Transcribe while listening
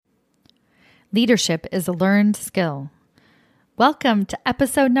Leadership is a learned skill. Welcome to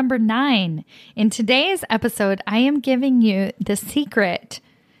episode number 9. In today's episode, I am giving you the secret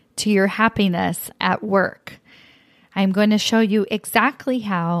to your happiness at work. I'm going to show you exactly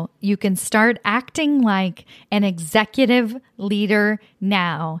how you can start acting like an executive leader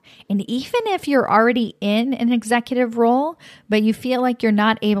now. And even if you're already in an executive role, but you feel like you're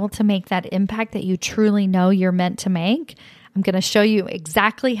not able to make that impact that you truly know you're meant to make, I'm going to show you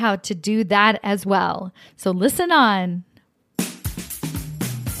exactly how to do that as well. So listen on.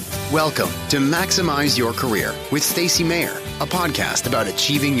 Welcome to Maximize Your Career with Stacey Mayer, a podcast about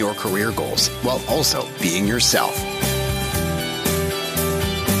achieving your career goals while also being yourself.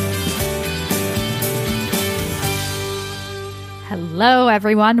 Hello,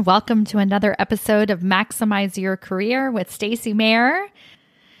 everyone. Welcome to another episode of Maximize Your Career with Stacey Mayer.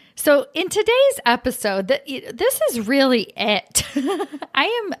 So in today's episode, this is really it.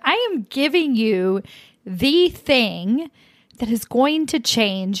 I am giving you the thing that is going to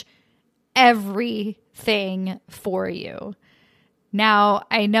change everything for you. Now,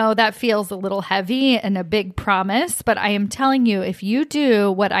 I know that feels a little heavy and a big promise, but I am telling you, if you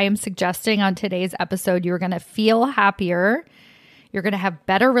do what I am suggesting on today's episode, you're going to feel happier, you're going to have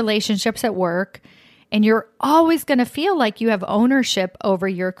better relationships at work, and you're always going to feel like you have ownership over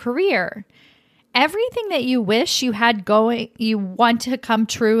your career. Everything that you wish you had going, you want to come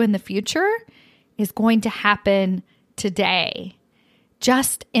true in the future is going to happen today,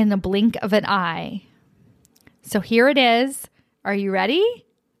 just in the blink of an eye. So here it is. Are you ready?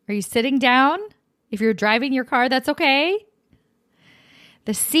 Are you sitting down? If you're driving your car, that's okay.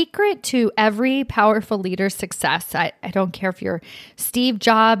 The secret to every powerful leader's success, I don't care if you're Steve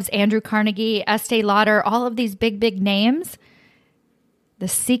Jobs, Andrew Carnegie, Estee Lauder, all of these big names, the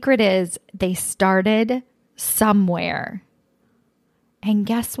secret is they started somewhere. And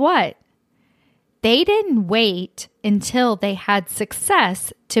guess what? They didn't wait until they had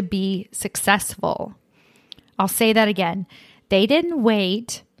success to be successful. I'll say that again. They didn't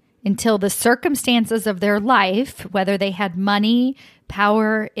wait until the circumstances of their life, whether they had money,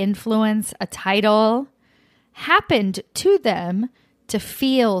 power, influence, a title, happened to them to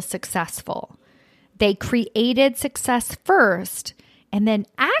feel successful. They created success first, and then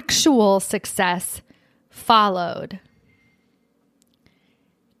actual success followed.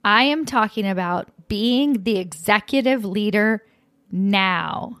 I am talking about being the executive leader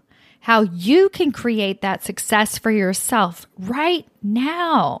now. How you can create that success for yourself right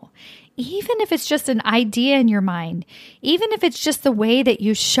now. Even if it's just an idea in your mind, even if it's just the way that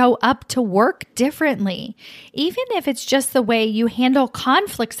you show up to work differently, even if it's just the way you handle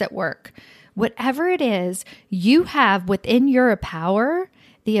conflicts at work, whatever it is, you have within your power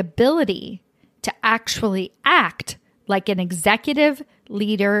the ability to actually act like an executive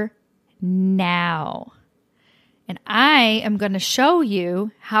leader now. And I am going to show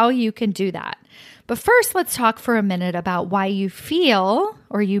you how you can do that. But first, let's talk for a minute about why you feel,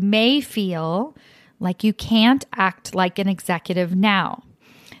 or you may feel, like you can't act like an executive now.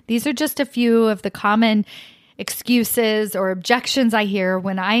 These are just a few of the common excuses or objections I hear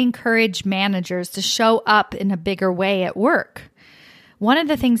when I encourage managers to show up in a bigger way at work. One of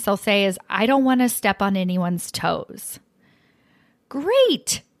the things they'll say is, I don't want to step on anyone's toes.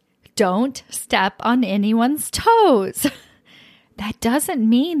 Great! Don't step on anyone's toes. That doesn't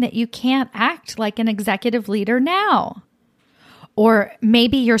mean that you can't act like an executive leader now. Or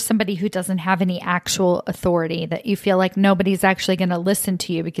maybe you're somebody who doesn't have any actual authority, that you feel like nobody's actually going to listen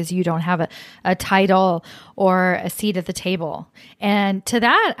to you because you don't have a title or a seat at the table. And to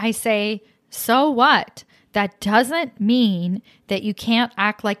that, I say, so what? That doesn't mean that you can't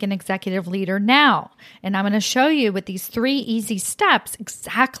act like an executive leader now. And I'm going to show you with these 3 easy steps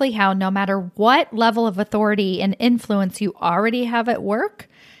exactly how, no matter what level of authority and influence you already have at work,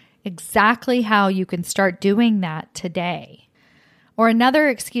 exactly how you can start doing that today. Or another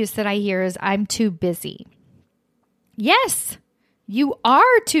excuse that I hear is, I'm too busy. Yes, you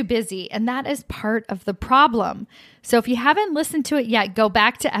are too busy, and that is part of the problem. So if you haven't listened to it yet, go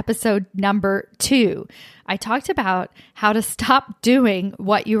back to episode number 2. I talked about how to stop doing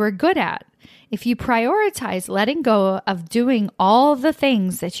what you are good at. If you prioritize letting go of doing all the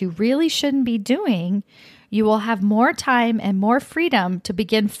things that you really shouldn't be doing, you will have more time and more freedom to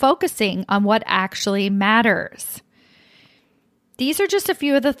begin focusing on what actually matters. These are just a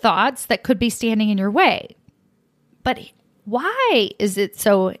few of the thoughts that could be standing in your way. But why is it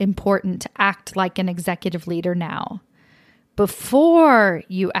so important to act like an executive leader now, before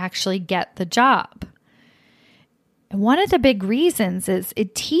you actually get the job? And one of the big reasons is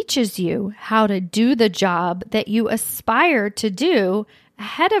it teaches you how to do the job that you aspire to do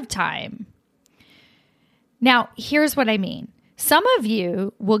ahead of time. Now, here's what I mean. Some of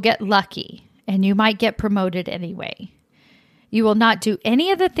you will get lucky and you might get promoted anyway. You will not do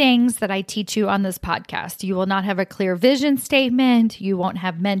any of the things that I teach you on this podcast. You will not have a clear vision statement. You won't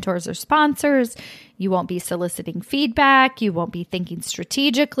have mentors or sponsors. You won't be soliciting feedback. You won't be thinking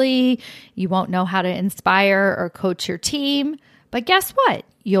strategically. You won't know how to inspire or coach your team. But guess what?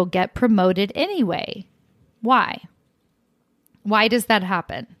 You'll get promoted anyway. Why? Why does that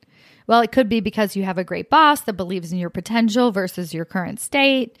happen? Well, it could be because you have a great boss that believes in your potential versus your current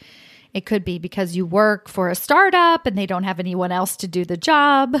state. It could be because you work for a startup and they don't have anyone else to do the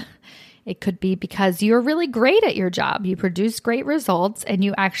job. It could be because you're really great at your job. You produce great results and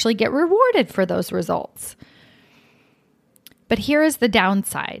you actually get rewarded for those results. But here is the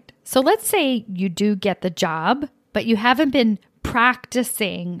downside. So let's say you do get the job, but you haven't been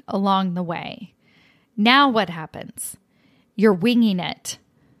practicing along the way. Now what happens? You're winging it.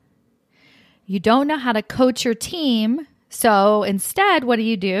 You don't know how to coach your team. So instead, what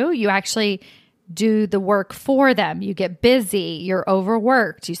do? You actually do the work for them. You get busy. You're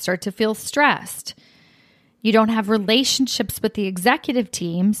overworked. You start to feel stressed. You don't have relationships with the executive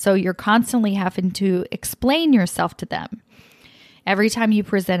team, so you're constantly having to explain yourself to them. Every time you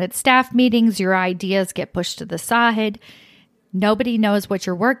present at staff meetings, your ideas get pushed to the side. Nobody knows what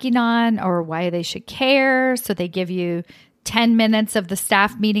you're working on or why they should care, so they give you 10 minutes of the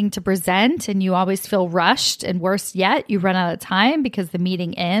staff meeting to present and you always feel rushed, and worse yet, you run out of time because the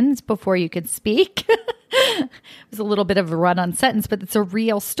meeting ends before you can speak. It was a little bit of a run-on sentence, but it's a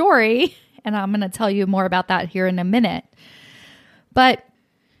real story, and I'm going to tell you more about that here in a minute. But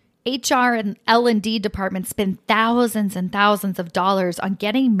HR and L&D departments spend thousands and thousands of dollars on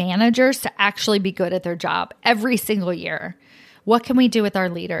getting managers to actually be good at their job every single year. What can we do with our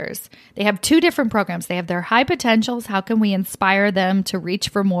leaders? They have two different programs. They have their high potentials. How can we inspire them to reach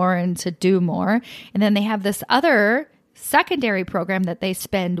for more and to do more? And then they have this other secondary program that they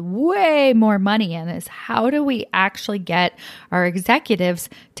spend way more money in, is how do we actually get our executives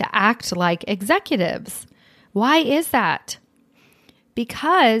to act like executives? Why is that?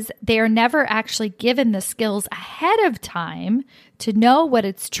 Because they are never actually given the skills ahead of time to know what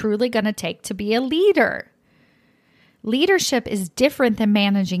it's truly going to take to be a leader. Leadership is different than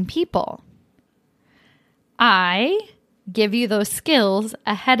managing people. I give you those skills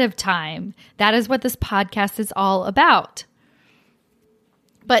ahead of time. That is what this podcast is all about.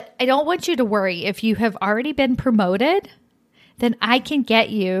 But I don't want you to worry. If you have already been promoted, then I can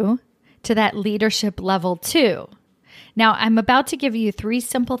get you to that leadership level too. Now, I'm about to give you 3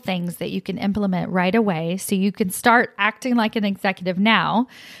 simple things that you can implement right away so you can start acting like an executive now.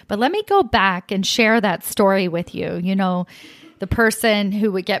 But let me go back and share that story with you. You know, the person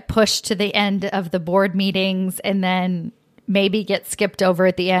who would get pushed to the end of the board meetings and then maybe get skipped over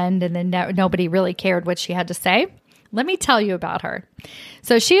at the end and then nobody really cared what she had to say. Let me tell you about her.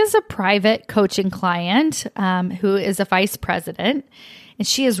 So she is a private coaching client who is a vice president. And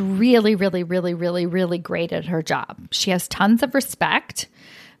she is really, really, really, really, really great at her job. She has tons of respect,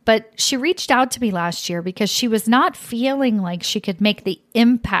 but she reached out to me last year because she was not feeling like she could make the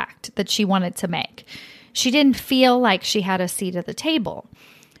impact that she wanted to make. She didn't feel like she had a seat at the table.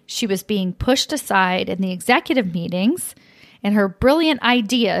 She was being pushed aside in the executive meetings, and her brilliant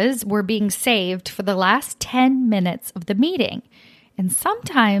ideas were being saved for the last 10 minutes of the meeting. And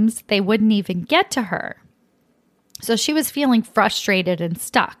sometimes they wouldn't even get to her. So she was feeling frustrated and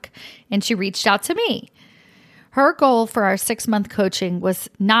stuck, and she reached out to me. Her goal for our 6-month coaching was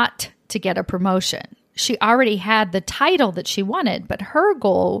not to get a promotion. She already had the title that she wanted, but her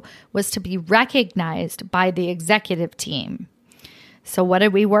goal was to be recognized by the executive team. So what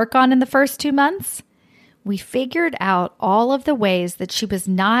did we work on in the first 2 months? We figured out all of the ways that she was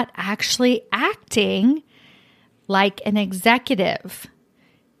not actually acting like an executive,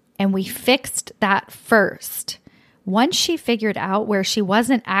 and we fixed that first. Once she figured out where she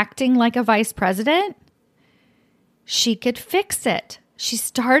wasn't acting like a vice president, she could fix it. She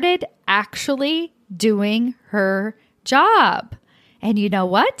started actually doing her job. And you know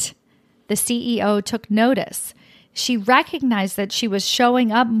what? The CEO took notice. She recognized that she was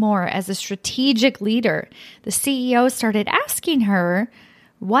showing up more as a strategic leader. The CEO started asking her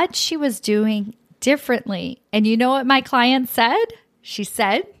what she was doing differently. And you know what my client said? She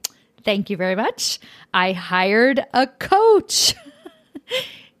said, "Thank you very much. I hired a coach."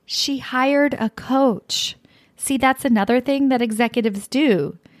 She hired a coach. See, that's another thing that executives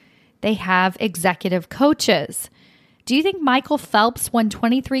do. They have executive coaches. Do you think Michael Phelps won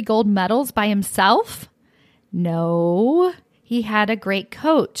 23 gold medals by himself? No, he had a great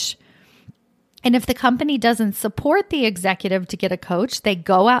coach. And if the company doesn't support the executive to get a coach, they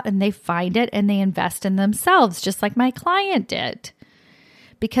go out and they find it and they invest in themselves, just like my client did.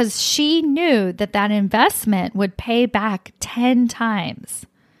 Because she knew that that investment would pay back 10 times.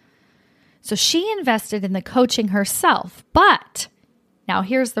 So she invested in the coaching herself. But now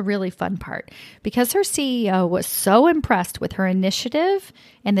here's the really fun part. Because her CEO was so impressed with her initiative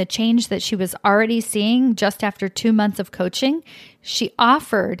and the change that she was already seeing just after 2 months of coaching, she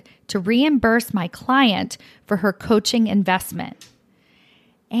offered to reimburse my client for her coaching investment.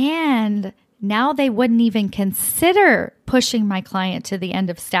 And now they wouldn't even consider pushing my client to the end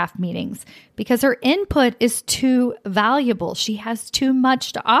of staff meetings because her input is too valuable. She has too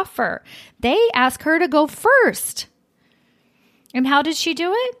much to offer. They ask her to go first. And how did she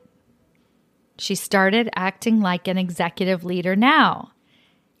do it? She started acting like an executive leader now.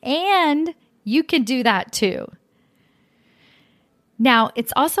 And you can do that too. Now,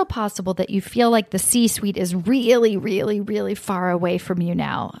 it's also possible that you feel like the C-suite is really, really, really far away from you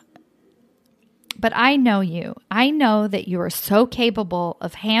now. But I know you. I know that you are so capable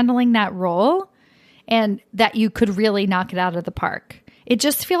of handling that role and that you could really knock it out of the park. It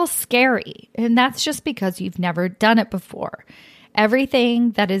just feels scary. And that's just because you've never done it before.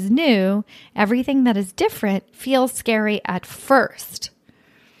 Everything that is new, everything that is different feels scary at first.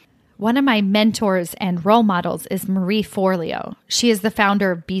 One of my mentors and role models is Marie Forleo. She is the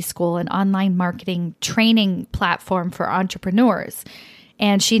founder of B-School, an online marketing training platform for entrepreneurs.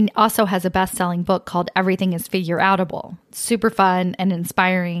 And she also has a best-selling book called Everything is Figure-Outable. Super fun and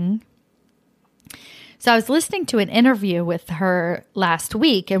inspiring. So I was listening to an interview with her last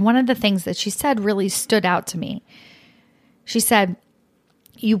week, and one of the things that she said really stood out to me. She said,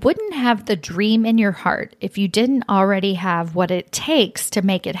 "You wouldn't have the dream in your heart if you didn't already have what it takes to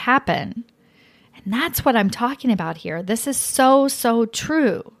make it happen." And that's what I'm talking about here. This is so, so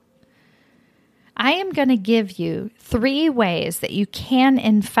true. I am going to give you 3 ways that you can,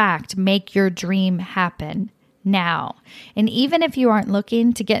 in fact, make your dream happen now. And even if you aren't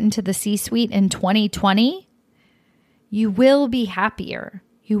looking to get into the C-suite in 2020, you will be happier.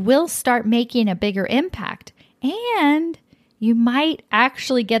 You will start making a bigger impact. And you might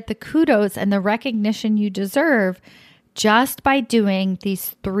actually get the kudos and the recognition you deserve just by doing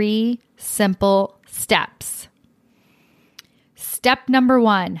these 3 simple steps. Step number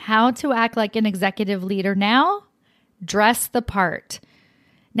 1, how to act like an executive leader now? Dress the part.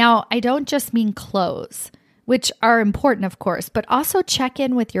 Now, I don't just mean clothes, which are important, of course, but also check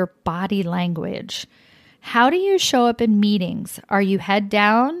in with your body language. How do you show up in meetings? Are you head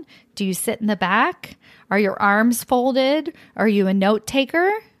down? Do you sit in the back? Are your arms folded? Are you a note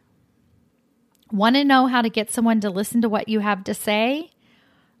taker? Want to know how to get someone to listen to what you have to say?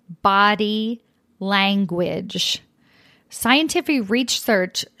 Body language. Scientific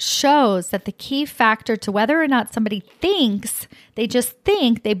research shows that the key factor to whether or not somebody thinks, they just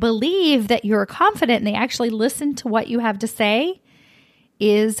think, they believe that you're confident and they actually listen to what you have to say,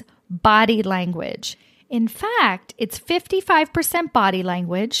 is body language. In fact, it's 55% body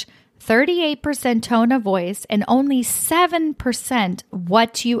language, 38% tone of voice, and only 7%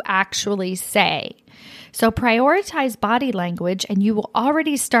 what you actually say. So prioritize body language and you will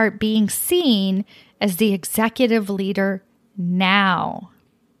already start being seen as the executive leader now.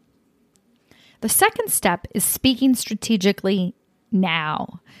 The second step is speaking strategically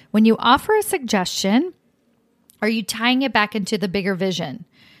now. When you offer a suggestion, are you tying it back into the bigger vision?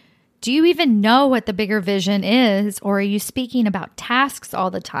 Do you even know what the bigger vision is, or are you speaking about tasks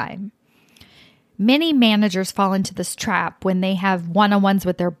all the time? Many managers fall into this trap when they have one-on-ones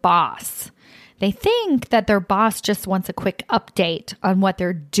with their boss. They think that their boss just wants a quick update on what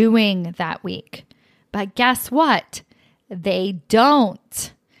they're doing that week. But guess what? They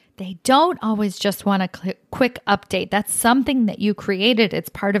don't. They don't always just want a quick update. That's something that you created. It's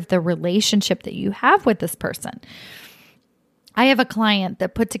part of the relationship that you have with this person. I have a client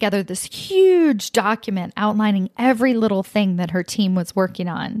that put together this huge document outlining every little thing that her team was working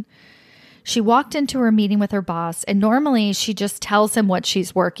on. She walked into her meeting with her boss, and normally she just tells him what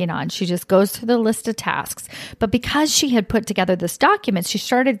she's working on. She just goes through the list of tasks. But because she had put together this document, she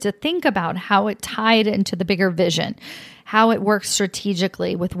started to think about how it tied into the bigger vision, how it works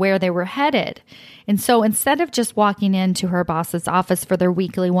strategically with where they were headed. And so instead of just walking into her boss's office for their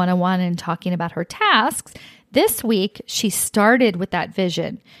weekly one-on-one and talking about her tasks, this week, she started with that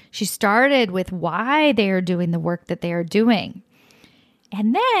vision. She started with why they are doing the work that they are doing.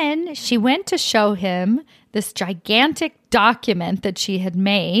 And then she went to show him this gigantic document that she had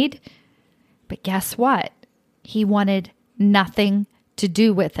made. But guess what? He wanted nothing to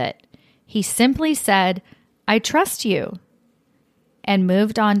do with it. He simply said, "I trust you," and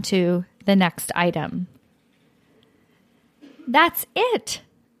moved on to the next item. That's it.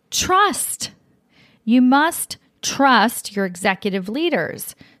 Trust. You must trust your executive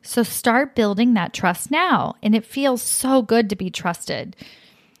leaders. So start building that trust now. And it feels so good to be trusted.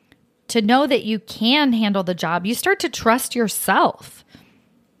 To know that you can handle the job, you start to trust yourself.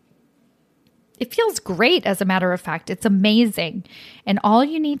 It feels great, as a matter of fact. It's amazing. And all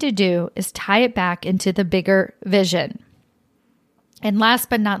you need to do is tie it back into the bigger vision. And last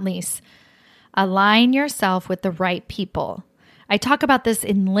but not least, align yourself with the right people. I talk about this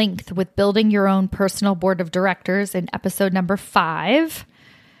in length with building your own personal board of directors in episode number 5.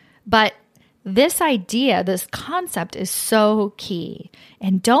 But this idea, this concept is so key.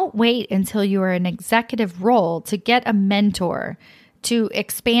 And don't wait until you are in an executive role to get a mentor, to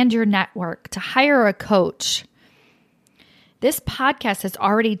expand your network, to hire a coach. This podcast has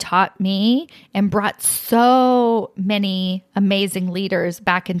already taught me and brought so many amazing leaders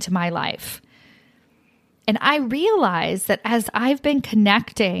back into my life. And I realize that as I've been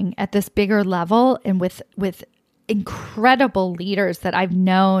connecting at this bigger level and with incredible leaders that I've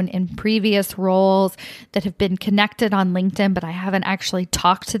known in previous roles that have been connected on LinkedIn, but I haven't actually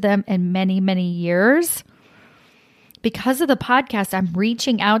talked to them in many, many years. Because of the podcast, I'm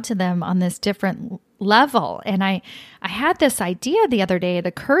reaching out to them on this different level. And I had this idea the other day. It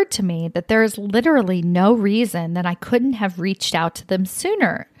occurred to me that there is literally no reason that I couldn't have reached out to them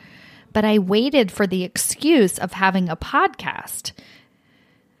sooner. But I waited for the excuse of having a podcast.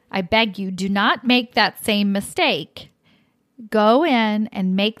 I beg you, do not make that same mistake. Go in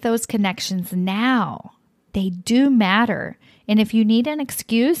and make those connections now. They do matter. And if you need an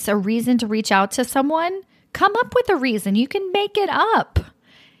excuse, a reason to reach out to someone, come up with a reason. You can make it up.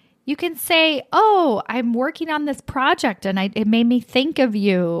 You can say, oh, I'm working on this project and it made me think of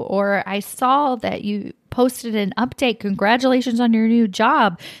you. Or I saw that you posted an update. Congratulations on your new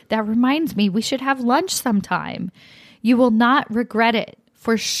job. That reminds me, we should have lunch sometime. You will not regret it.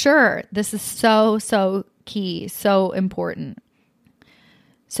 For sure. This is so key, so important.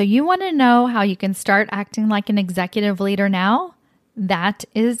 So you want to know how you can start acting like an executive leader now? That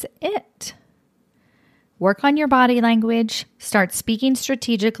is it. Work on your body language, start speaking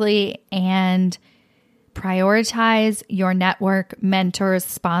strategically, and prioritize your network, mentors,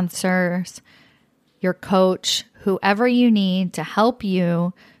 sponsors, your coach, whoever you need to help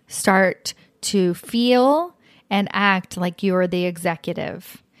you start to feel and act like you are the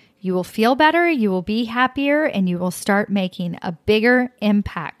executive. You will feel better, you will be happier, and you will start making a bigger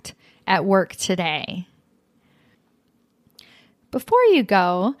impact at work today. Before you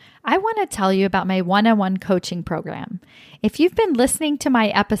go, I want to tell you about my one-on-one coaching program. If you've been listening to my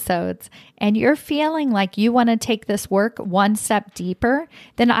episodes and you're feeling like you want to take this work one step deeper,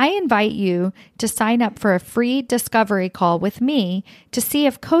 then I invite you to sign up for a free discovery call with me to see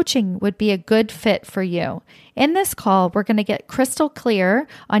if coaching would be a good fit for you. In this call, we're going to get crystal clear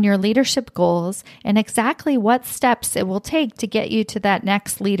on your leadership goals and exactly what steps it will take to get you to that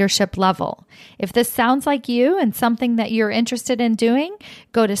next leadership level. If this sounds like you and something that you're interested in doing,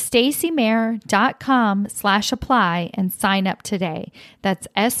 go to stacymayer.com/apply and sign up today. That's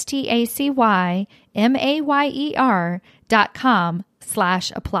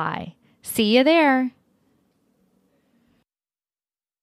STACYMAYER.com/apply. See you there.